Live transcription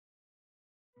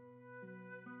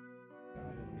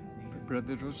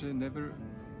Brother Roger never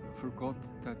forgot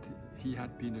that he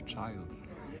had been a child.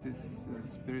 This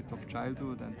spirit of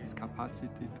childhood and this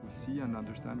capacity to see and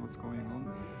understand what's going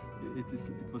on, it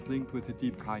was linked with a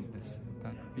deep kindness.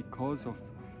 That because of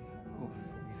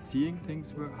seeing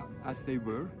things as they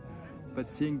were, but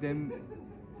seeing them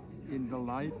in the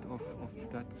light of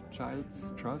that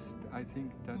child's trust, I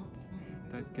think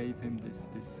that gave him this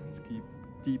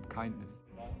deep kindness.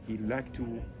 He liked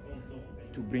to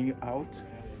bring out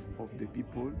of the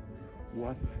people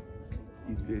what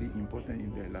is very important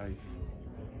in their life.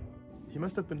 He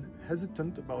must have been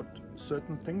hesitant about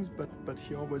certain things, but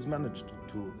he always managed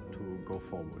to go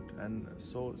forward. And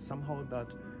so somehow that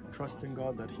trust in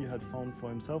God that he had found for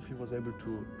himself, he was able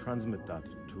to transmit that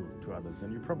to others.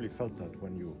 And you probably felt that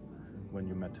when you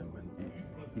met him. And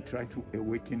he tried to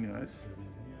awaken us,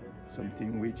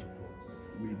 something which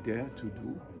we dare to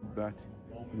do, but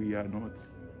we are not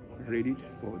ready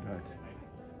for that.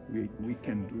 We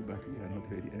can do, but we are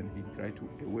not ready. And he tried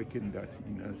to awaken that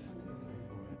in us.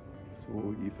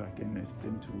 So if I can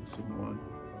explain to someone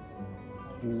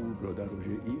who Brother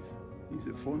Roger is, he's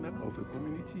a founder of a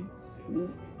community who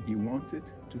he wanted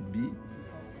to be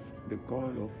the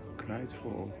call of Christ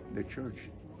for the church,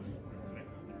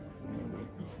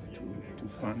 to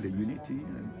find the unity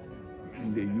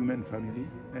in the human family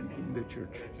and in the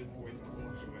church.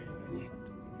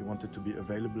 He wanted to be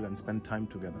available and spend time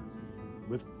together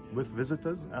with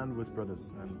visitors and with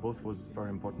brothers, and both was very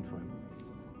important for him.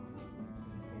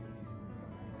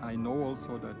 I know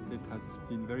also that it has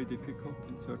been very difficult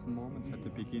in certain moments at the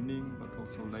beginning, but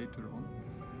also later on.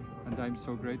 And I'm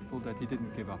so grateful that he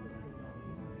didn't give up.